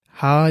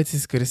Hi, this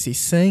is Gurasi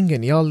Singh,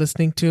 and you're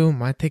listening to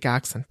My Thick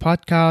Accent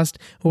podcast,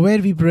 where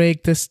we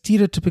break the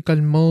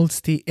stereotypical molds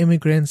the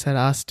immigrants are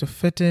asked to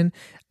fit in,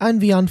 and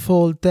we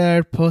unfold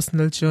their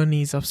personal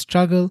journeys of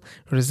struggle,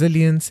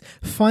 resilience,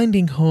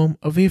 finding home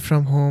away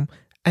from home,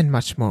 and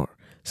much more.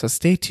 So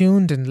stay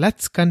tuned and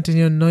let's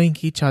continue knowing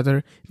each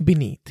other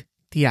beneath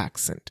the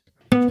accent.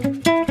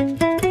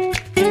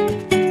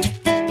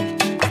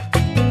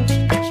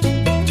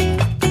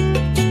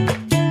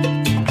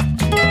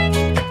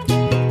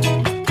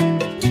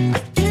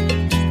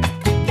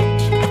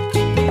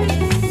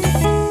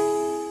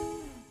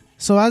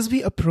 So as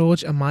we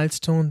approach a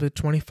milestone with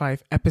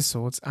 25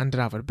 episodes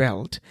under our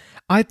belt,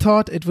 I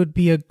thought it would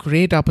be a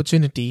great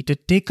opportunity to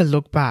take a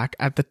look back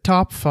at the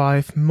top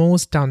 5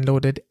 most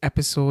downloaded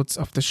episodes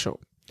of the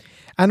show.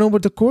 And over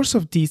the course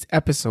of these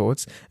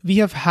episodes, we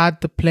have had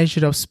the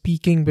pleasure of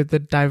speaking with a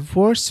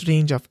diverse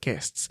range of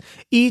guests,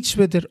 each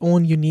with their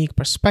own unique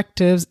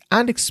perspectives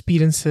and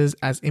experiences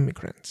as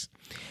immigrants.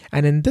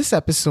 And in this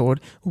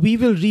episode, we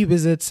will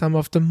revisit some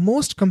of the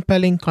most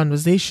compelling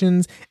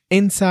conversations,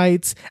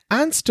 insights,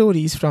 and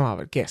stories from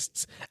our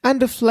guests,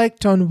 and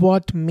reflect on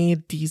what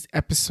made these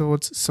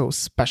episodes so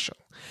special.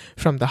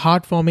 From the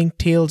heartwarming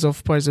tales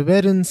of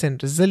perseverance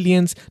and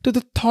resilience to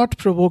the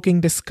thought-provoking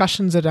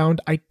discussions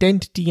around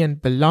identity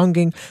and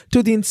belonging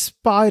to the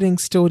inspiring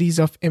stories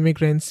of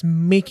immigrants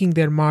making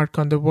their mark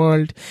on the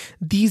world,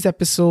 these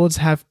episodes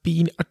have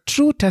been a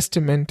true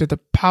testament to the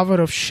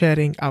power of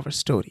sharing our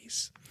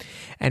stories.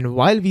 And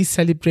while we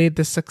celebrate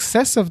the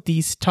success of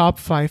these top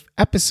 5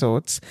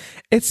 episodes,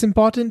 it's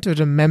important to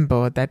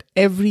remember that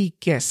every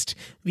guest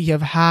we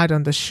have had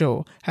on the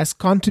show has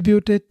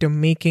contributed to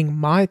making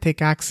My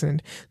Thick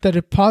Accent the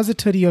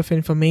repository of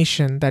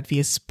information that we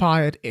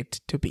aspire it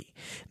to be.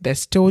 Their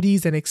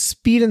stories and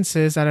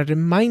experiences are a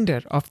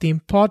reminder of the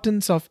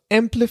importance of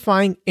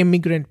amplifying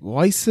immigrant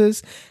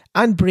voices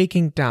and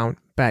breaking down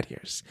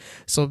barriers.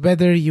 So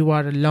whether you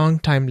are a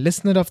long-time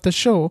listener of the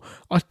show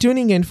or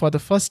tuning in for the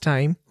first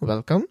time,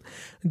 welcome.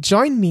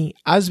 Join me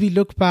as we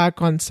look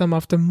back on some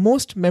of the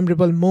most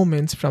memorable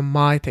moments from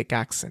My Thick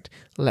Accent.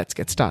 Let's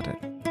get started.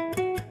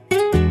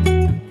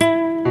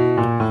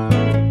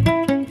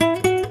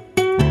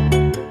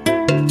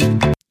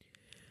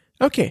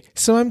 Okay,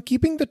 so I'm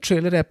keeping the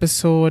trailer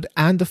episode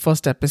and the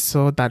first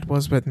episode that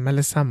was with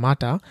Melissa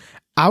Mata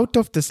out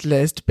of this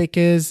list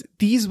because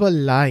these were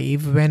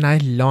live when I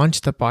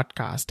launched the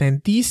podcast,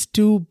 and these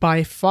two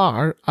by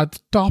far are the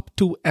top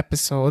 2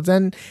 episodes,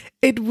 and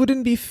it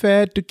wouldn't be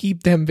fair to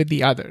keep them with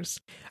the others.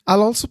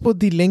 I'll also put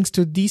the links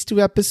to these 2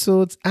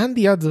 episodes and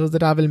the others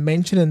that I will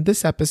mention in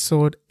this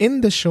episode in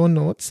the show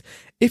notes.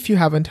 If you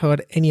haven't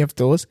heard any of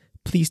those,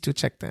 please do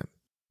check them.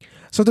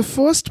 So the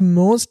first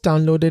most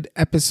downloaded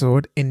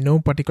episode, in no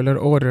particular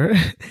order,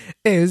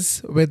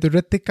 is with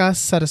Ritika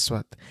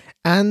Saraswat.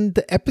 And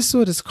the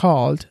episode is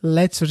called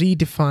Let's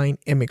Redefine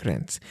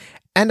Immigrants.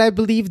 And I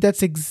believe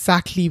that's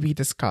exactly what we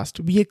discussed.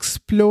 We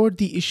explored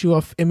the issue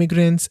of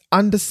immigrants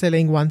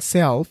underselling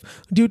oneself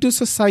due to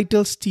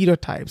societal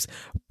stereotypes,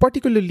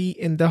 particularly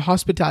in the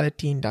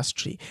hospitality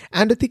industry.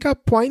 And Ritika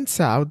points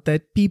out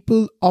that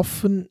people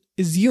often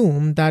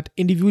assume that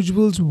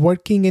individuals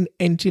working in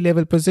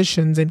entry-level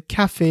positions in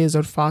cafes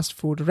or fast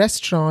food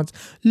restaurants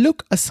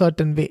look a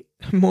certain way,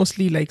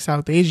 mostly like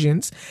South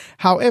Asians.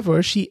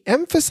 However, she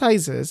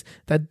emphasizes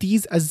that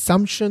these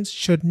assumptions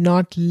should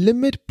not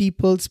limit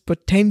people's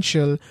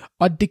potential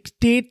or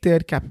dictate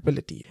their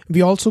capability.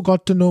 We also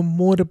got to know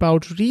more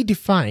about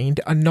Redefined,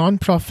 a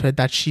non-profit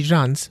that she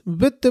runs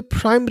with the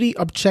primary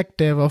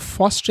objective of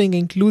fostering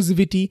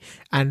inclusivity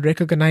and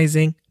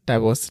recognizing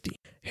diversity.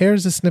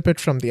 Here's a snippet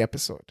from the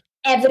episode.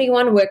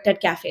 Everyone worked at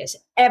cafes,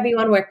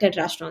 everyone worked at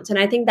restaurants, and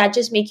I think that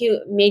just made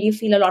you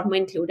feel a lot more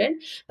included.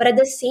 But at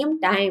the same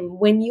time,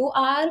 when you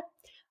are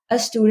a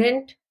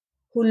student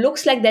who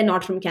looks like they're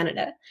not from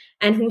Canada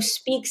and who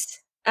speaks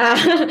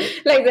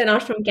like they're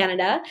not from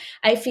Canada,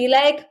 I feel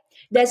like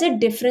there's a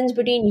difference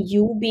between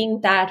you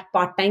being that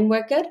part-time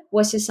worker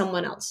versus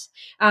someone else.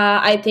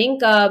 I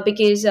think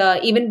because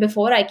even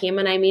before I came,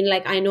 and I mean,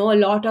 like, I know a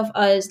lot of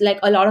us, like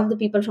a lot of the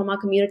people from our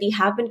community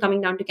have been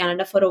coming down to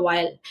Canada for a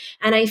while.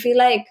 And I feel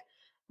like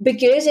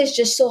because it's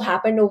just so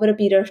happened over a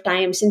period of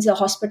time, since the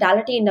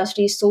hospitality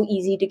industry is so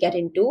easy to get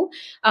into,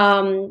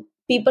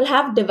 people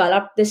have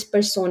developed this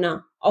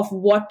persona of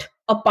what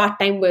a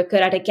part-time worker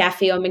at a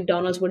cafe or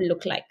McDonald's would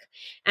look like.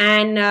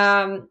 And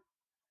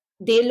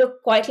they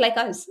look quite like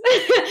us,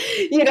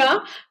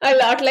 a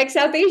lot like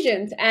South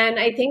Asians. And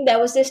I think there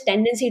was this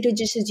tendency to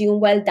just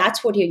assume, well,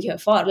 that's what you're here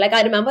for. Like,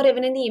 I remember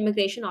even in the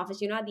immigration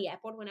office, at the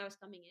airport when I was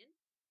coming in.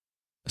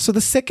 So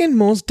the second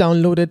most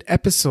downloaded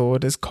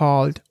episode is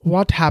called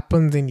What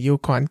Happens in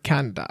Yukon,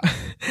 Canada.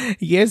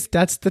 Yes,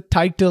 that's the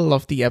title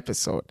of the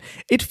episode.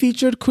 It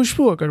featured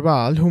Khushbu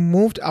Agarwal, who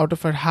moved out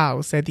of her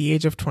house at the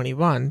age of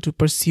 21 to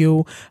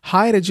pursue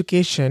higher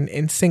education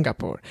in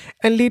Singapore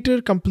and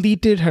later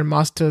completed her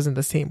master's in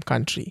the same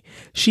country.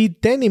 She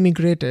then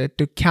immigrated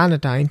to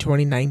Canada in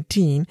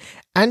 2019,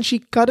 and she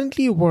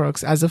currently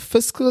works as a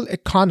fiscal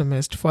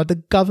economist for the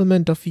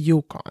government of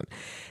Yukon.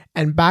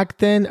 And back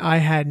then, I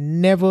had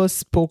never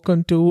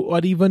spoken to or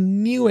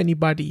even knew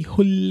anybody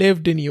who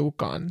lived in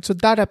Yukon. So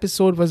that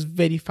episode was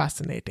very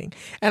fascinating.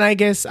 And I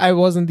guess I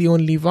wasn't the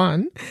only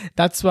one.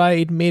 That's why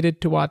it made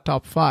it to our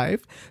top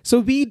five. So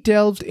we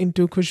delved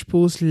into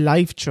Khushbu's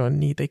life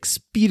journey, the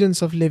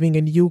experience of living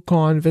in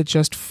Yukon with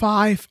just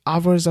 5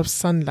 hours of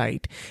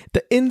sunlight,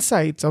 the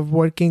insights of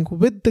working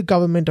with the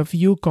government of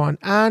Yukon,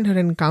 and her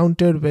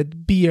encounter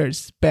with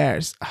bears.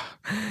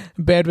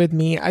 Bear with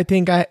me.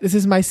 This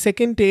is my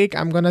second take.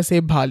 I'm gonna say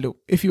bhalu.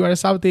 If you are a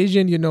South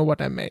Asian, you know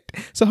what I meant.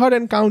 So her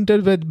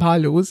encounter with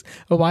bhalus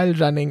while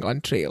running on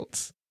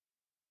trails.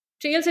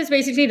 Trails is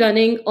basically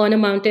running on a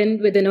mountain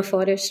within a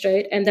forest,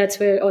 right? And that's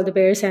where all the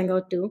bears hang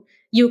out too.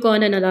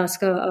 Yukon and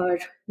Alaska are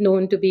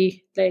known to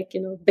be like,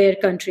 bear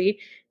country.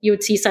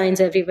 You'd see signs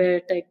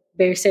everywhere like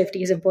bear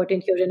safety is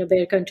important here in a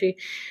bear country.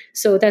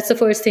 So that's the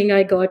first thing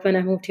I got when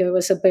I moved here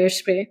was a bear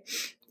spray.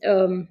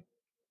 Um,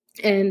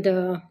 and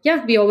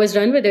yeah, we always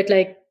run with it.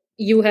 Like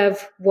you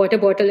have water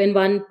bottle in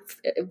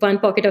one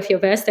pocket of your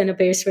vest and a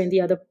bear spray in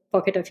the other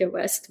pocket of your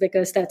vest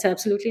because that's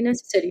absolutely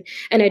necessary.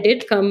 And I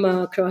did come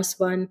across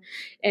one,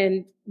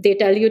 and they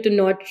tell you to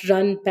not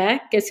run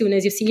back as soon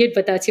as you see it,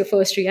 but that's your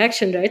first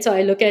reaction, right? So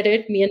I look at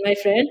it, me and my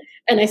friend,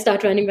 and I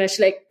start running back. She's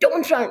like,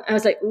 "Don't run!" I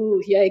was like,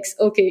 "Ooh, yikes!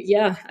 Okay,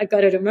 yeah, I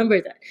gotta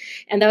remember that."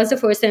 And that was the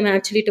first time I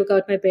actually took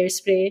out my bear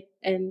spray,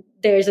 and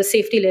there's a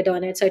safety lid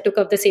on it. So I took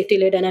off the safety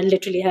lid and I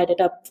literally had it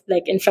up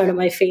like in front of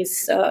my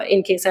face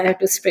in case I had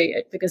to spray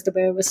it because the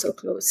bear was so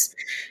close.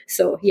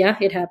 So yeah,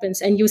 it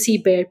happens, and you see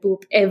bear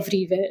poop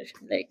everywhere.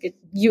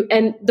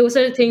 And those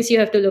are the things you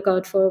have to look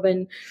out for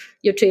when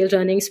you're trail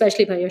running,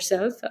 especially by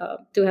yourself.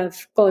 To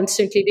have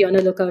constantly be on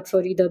the lookout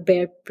for either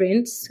bear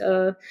prints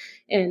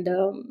and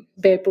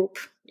bear poop.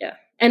 Yeah,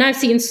 and I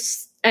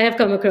have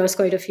come across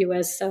quite a few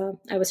as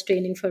I was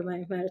training for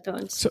my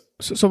marathons.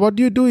 So what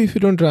do you do if you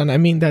don't run? I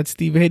mean, that's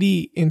the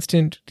very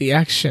instant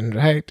reaction,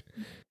 right?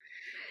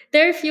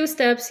 There are a few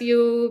steps.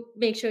 You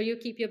make sure you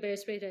keep your bear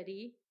spray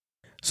ready.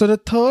 So the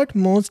third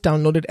most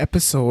downloaded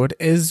episode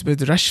is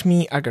with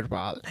Rashmi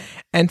Agarwal.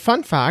 And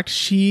fun fact,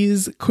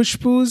 she's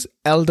Khushbu's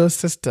elder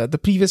sister, the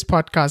previous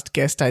podcast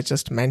guest I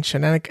just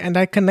mentioned. And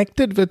I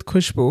connected with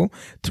Khushbu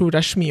through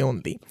Rashmi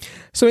only.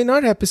 So in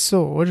our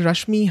episode,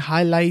 Rashmi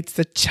highlights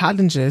the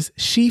challenges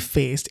she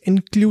faced,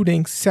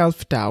 including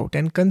self-doubt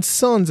and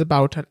concerns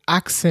about her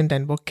accent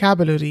and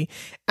vocabulary,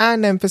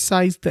 and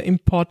emphasized the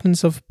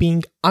importance of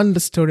being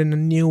understood in a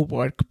new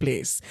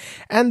workplace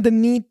and the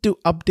need to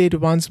update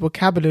one's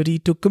vocabulary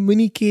to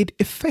communicate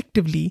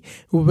effectively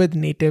with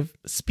native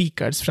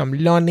speakers, from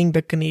learning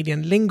the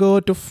Canadian lingo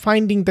to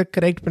finding the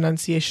correct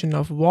pronunciation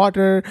of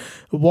water.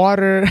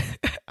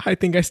 I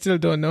think I still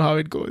don't know how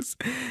it goes.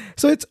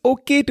 So it's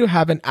okay to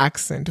have an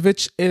accent,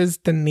 which is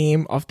the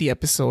name of the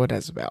episode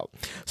as well.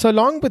 So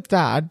along with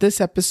that,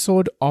 this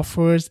episode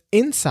offers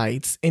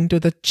insights into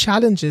the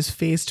challenges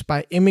faced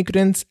by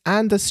immigrants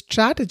and the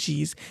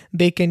strategies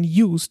they can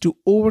use to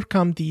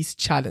overcome these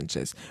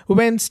challenges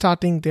when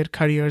starting their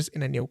careers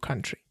in a new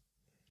country.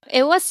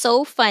 It was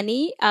so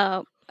funny.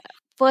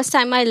 First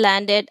time I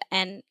landed,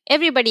 and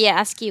everybody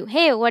asked you,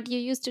 "Hey, what you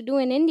used to do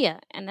in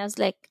India?" And I was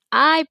like,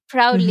 I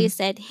proudly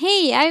said,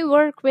 "Hey, I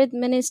work with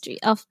Ministry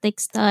of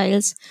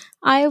Textiles.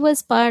 I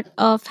was part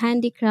of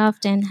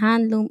handicraft and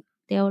handloom."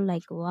 They were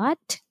like,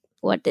 "What?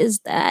 What is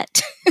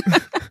that?"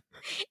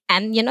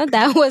 And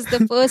that was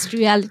the first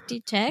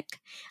reality check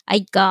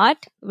I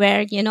got,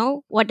 where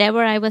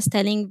whatever I was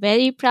telling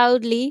very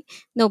proudly,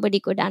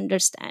 nobody could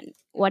understand.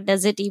 What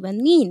does it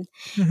even mean?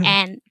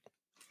 And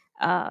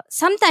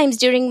sometimes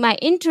during my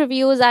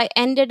interviews, I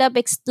ended up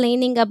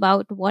explaining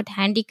about what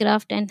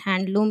handicraft and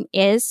handloom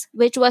is,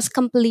 which was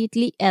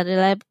completely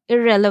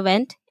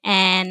irrelevant,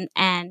 and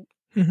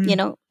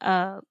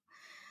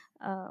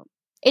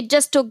it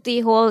just took the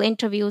whole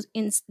interview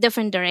in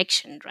different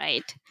direction,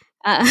 right?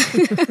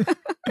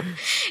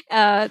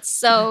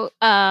 So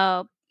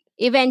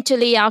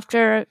eventually,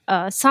 after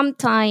some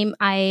time,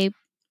 I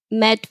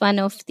met one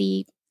of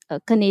the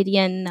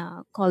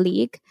Canadian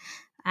colleague.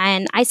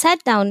 And I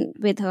sat down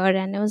with her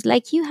and I was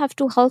like, "You have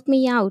to help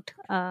me out.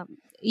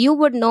 You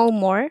would know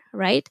more,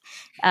 right?"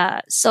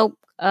 So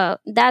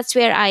that's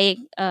where I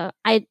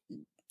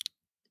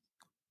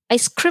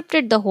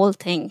scripted the whole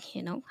thing,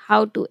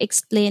 how to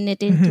explain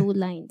it in 2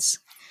 lines.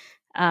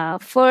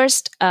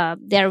 First,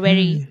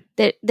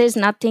 there's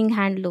nothing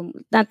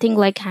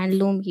like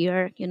handloom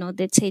here.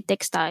 They'd say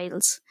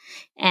textiles.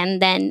 And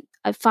then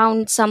I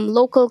found some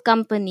local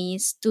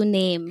companies to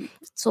name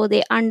so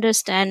they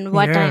understand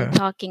what I'm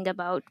talking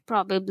about,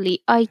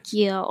 probably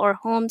IKEA or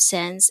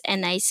HomeSense.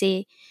 And I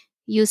say,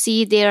 you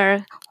see,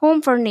 their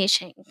home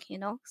furnishing,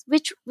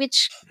 which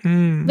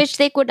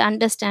they could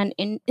understand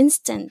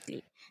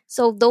instantly.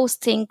 So those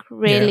things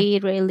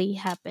really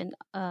happen,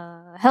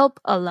 help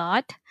a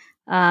lot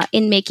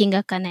in making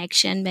a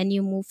connection when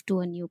you move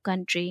to a new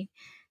country.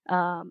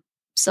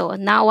 So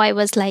now I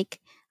was like,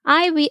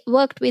 I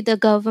worked with a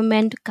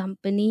government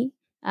company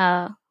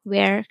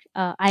where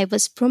I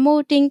was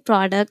promoting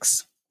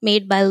products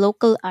made by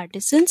local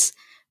artisans,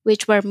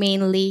 which were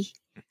mainly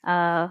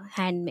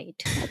handmade.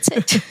 That's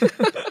it.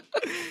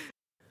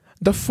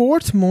 The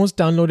fourth most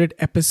downloaded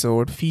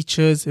episode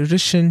features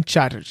Rishan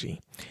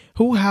Chatterjee,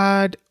 who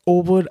had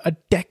over a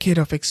decade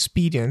of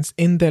experience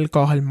in the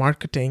alcohol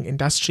marketing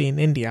industry in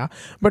India,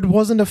 but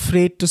wasn't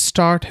afraid to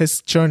start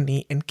his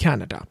journey in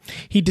Canada.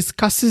 He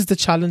discusses the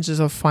challenges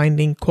of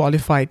finding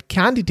qualified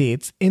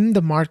candidates in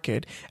the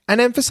market and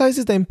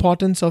emphasizes the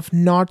importance of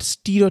not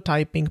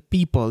stereotyping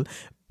people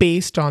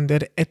based on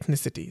their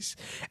ethnicities,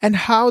 and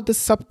how the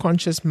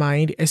subconscious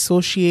mind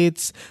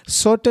associates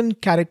certain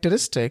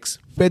characteristics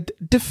with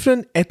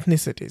different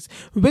ethnicities,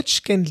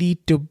 which can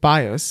lead to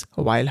bias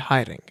while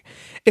hiring.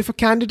 If a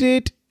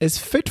candidate is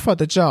fit for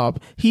the job,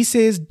 he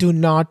says do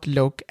not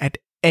look at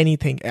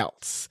anything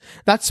else.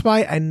 That's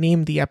why I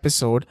named the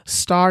episode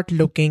Start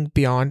Looking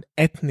Beyond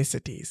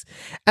Ethnicities.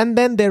 And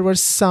then there were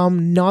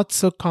some not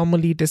so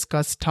commonly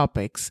discussed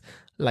topics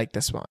like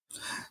this one.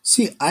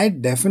 See, I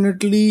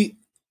definitely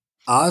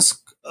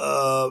ask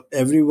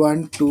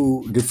everyone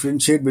to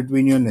differentiate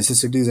between your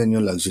necessities and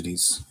your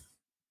luxuries,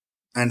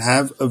 and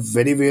have a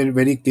very, very,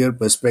 very clear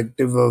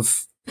perspective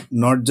of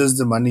not just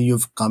the money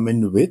you've come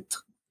in with,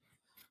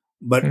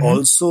 but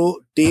also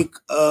take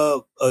a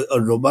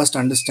robust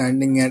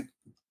understanding at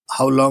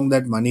how long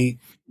that money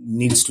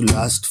needs to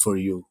last for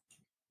you.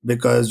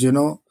 Because,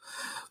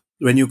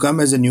 when you come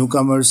as a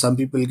newcomer, some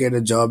people get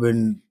a job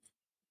in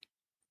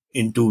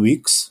 2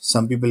 weeks,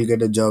 some people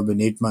get a job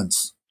in 8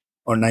 months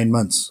or 9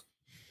 months.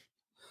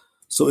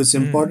 So it's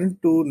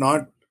important to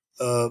not,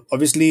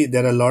 obviously,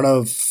 there are a lot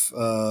of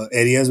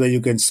areas where you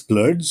can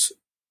splurge,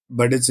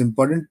 but it's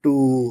important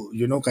to,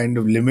 kind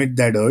of limit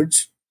that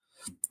urge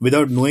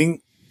without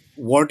knowing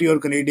what your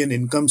Canadian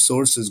income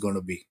source is going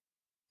to be.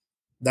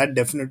 That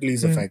definitely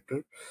is a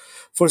factor.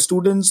 For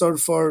students or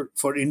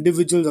for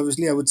individuals,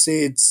 obviously, I would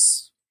say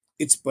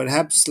it's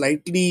perhaps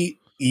slightly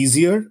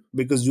easier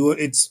because you're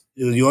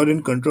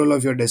in control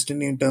of your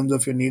destiny in terms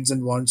of your needs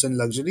and wants and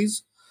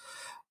luxuries.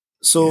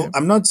 So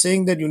I'm not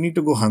saying that you need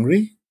to go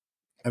hungry.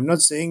 I'm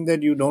not saying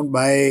that you don't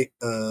buy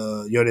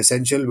your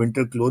essential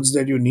winter clothes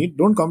that you need.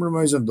 Don't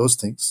compromise on those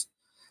things.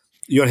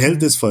 Your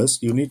health is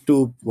first. You need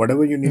to,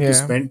 whatever you need to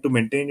spend to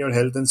maintain your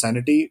health and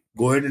sanity,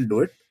 go ahead and do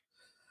it.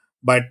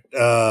 But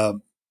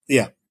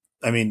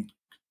I mean,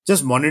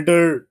 just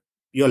monitor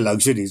your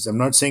luxuries. I'm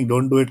not saying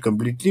don't do it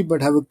completely,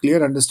 but have a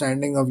clear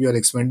understanding of your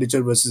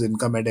expenditure versus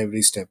income at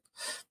every step.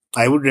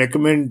 I would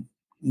recommend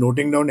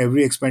noting down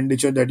every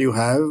expenditure that you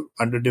have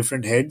under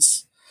different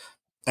heads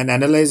and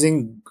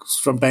analyzing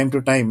from time to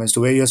time as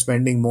to where you're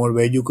spending more,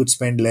 where you could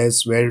spend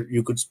less, where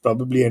you could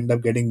probably end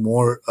up getting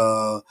more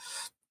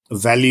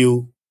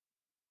value,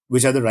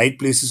 which are the right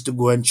places to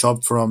go and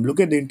shop from. Look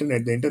at the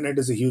internet. The internet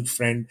is a huge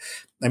friend.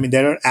 I mean,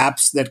 there are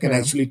apps that can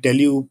actually tell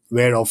you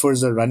where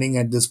offers are running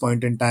at this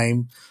point in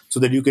time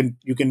so that you can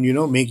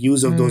make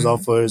use of those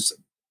offers.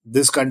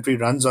 This country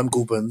runs on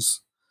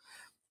coupons.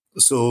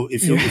 So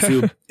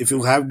if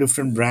you have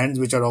different brands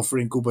which are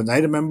offering coupons, I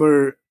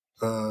remember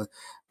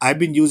I've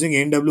been using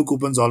A&W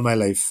coupons all my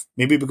life.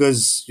 Maybe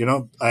because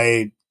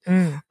I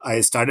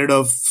started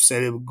off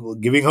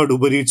giving out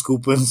Uber Eats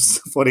coupons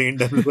for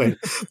A&W.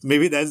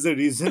 Maybe that's the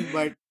reason.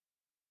 But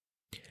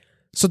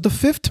so the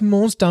fifth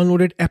most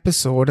downloaded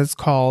episode is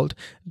called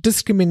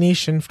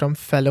Discrimination from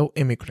Fellow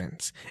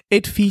Immigrants.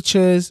 It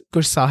features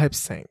Gursahib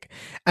Singh.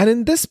 And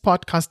in this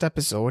podcast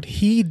episode,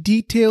 he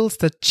details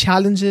the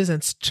challenges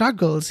and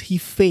struggles he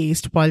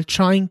faced while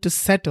trying to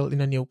settle in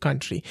a new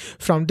country,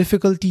 from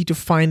difficulty to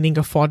finding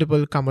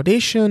affordable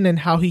accommodation and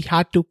how he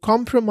had to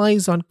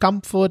compromise on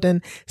comfort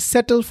and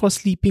settle for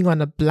sleeping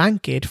on a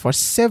blanket for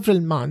several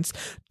months,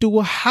 to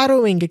a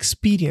harrowing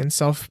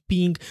experience of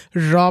being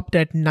robbed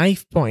at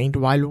knife point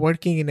while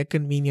working in a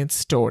convenience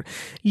store,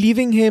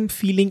 leaving him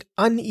feeling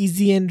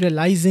uneasy and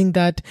realizing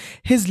that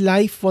his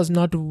life was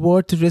not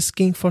worth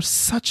risking for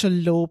such a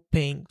low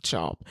paying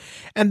job.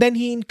 And then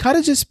he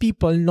encourages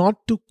people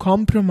not to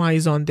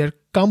compromise on their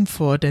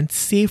comfort and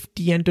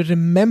safety and to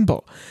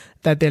remember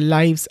that their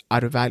lives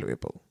are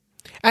valuable.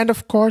 And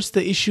of course,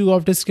 the issue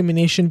of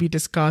discrimination we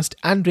discussed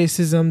and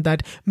racism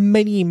that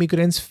many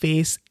immigrants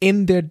face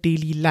in their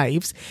daily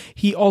lives.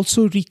 He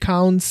also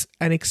recounts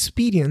an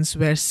experience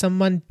where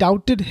someone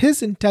doubted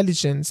his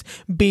intelligence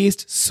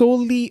based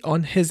solely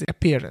on his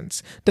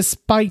appearance,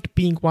 despite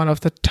being one of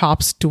the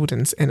top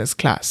students in his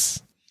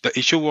class. The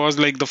issue was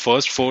like the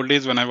first 4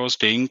 days when I was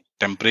staying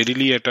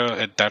temporarily at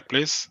that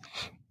place.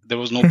 There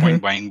was no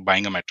point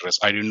buying a mattress.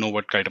 I didn't know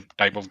what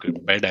type of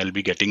bed I'll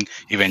be getting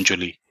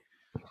eventually.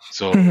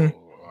 So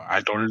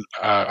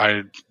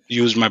I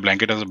used my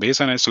blanket as a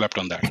base and I slept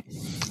on that.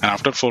 And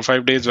after 4 or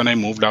 5 days, when I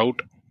moved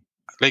out,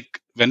 like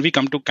when we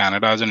come to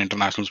Canada as an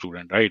international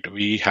student, right,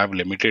 we have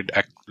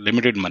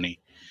limited money,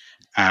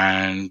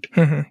 and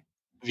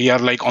we are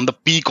like on the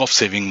peak of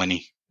saving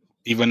money.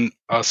 Even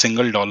a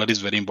single dollar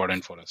is very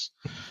important for us.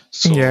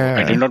 So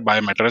I did not buy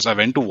a mattress. I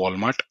went to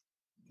Walmart.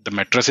 The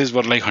mattresses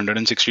were like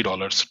 $160,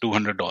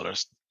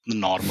 $200. The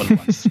normal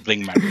ones,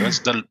 spring mattress,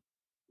 the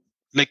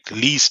like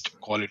least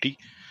quality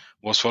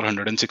was for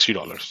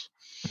 $160.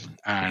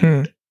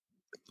 And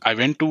I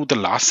went to the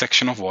last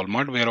section of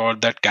Walmart where all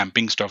that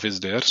camping stuff is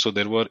there. So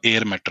there were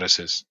air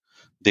mattresses.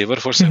 They were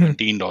for Mhm.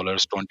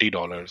 $17,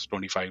 $20,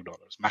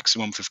 $25,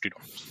 maximum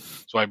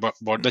 $50. So I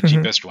bought the Mhm.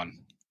 cheapest one.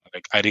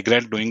 Like, I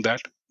regret doing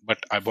that, but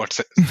I bought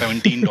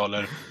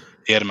 $17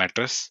 air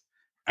mattress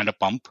and a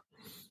pump,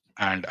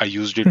 and I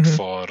used it Mhm.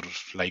 for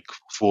like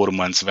 4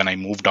 months. When I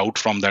moved out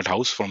from that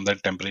house, from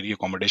that temporary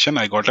accommodation,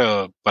 I got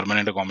a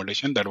permanent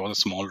accommodation that was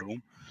a small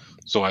room.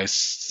 So I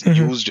Mhm.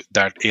 used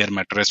that air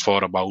mattress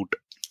for about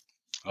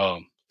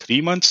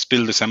 3 months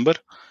till December,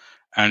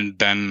 and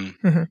then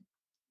Mhm.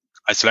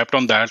 I slept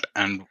on that.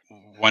 And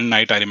one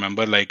night I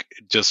remember, like,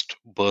 it just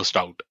burst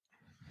out,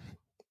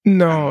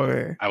 No and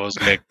way. I was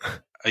like,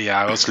 yeah,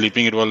 I was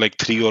sleeping. It was like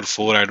 3 or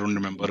 4. I don't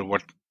remember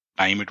what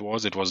time it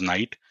was. It was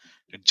night.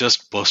 It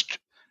just burst,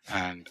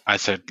 and I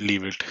said,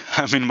 "Leave it."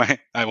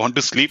 I want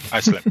to sleep. I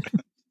slept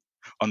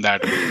on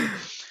that only.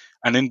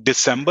 And in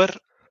December,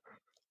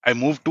 I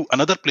moved to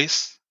another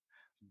place.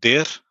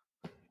 There,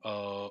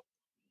 a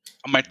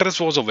mattress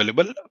was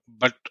available,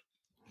 but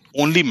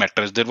only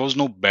mattress. There was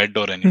no bed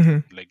or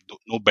anything, Mhm. like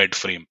no bed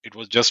frame. It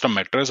was just a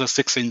mattress, a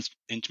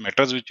 6-inch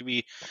mattress, which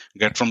we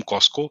get from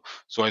Costco.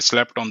 So I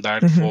slept on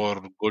that Mhm.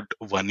 for good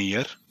 1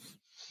 year.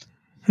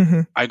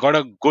 Mhm. I got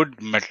a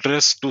good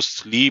mattress to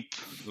sleep,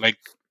 like,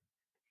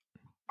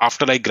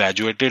 after I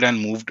graduated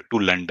and moved to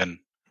London.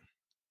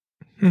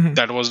 Mhm.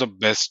 That was the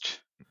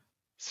best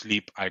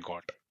sleep I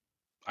got,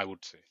 I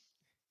would say.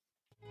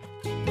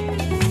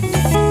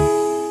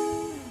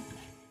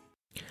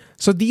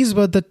 So these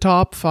were the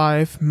top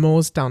 5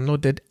 most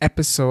downloaded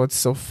episodes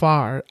so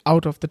far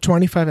out of the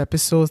 25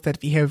 episodes that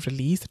we have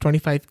released, the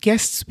 25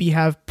 guests we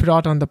have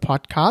brought on the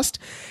podcast.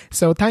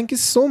 So thank you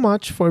so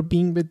much for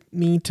being with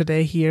me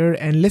today here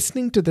and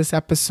listening to this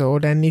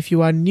episode. And if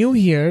you are new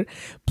here,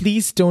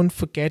 please don't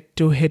forget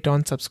to hit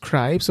on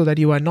subscribe so that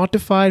you are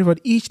notified for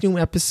each new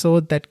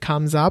episode that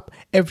comes up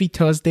every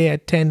Thursday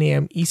at 10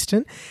 a.m.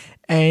 Eastern.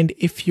 And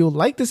if you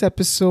like this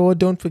episode,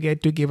 don't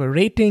forget to give a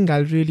rating.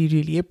 I'll really,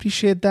 really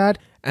appreciate that.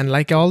 And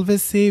like I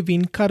always say, we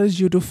encourage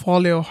you to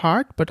follow your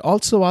heart, but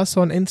also us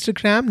on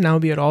Instagram. Now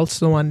we are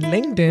also on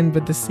LinkedIn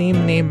with the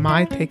same name,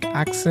 My Thick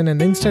Accent,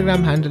 and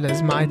Instagram handle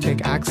is My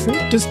Thick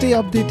Accent, to stay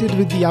updated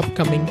with the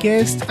upcoming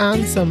guests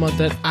and some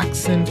other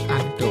accent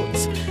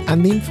anecdotes.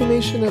 And the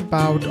information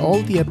about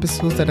all the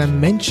episodes that I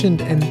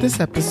mentioned in this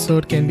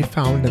episode can be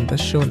found in the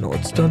show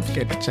notes. Don't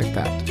forget to check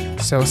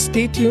that. So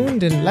stay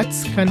tuned and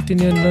let's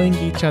continue knowing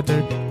each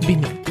other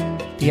beneath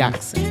the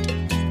accent.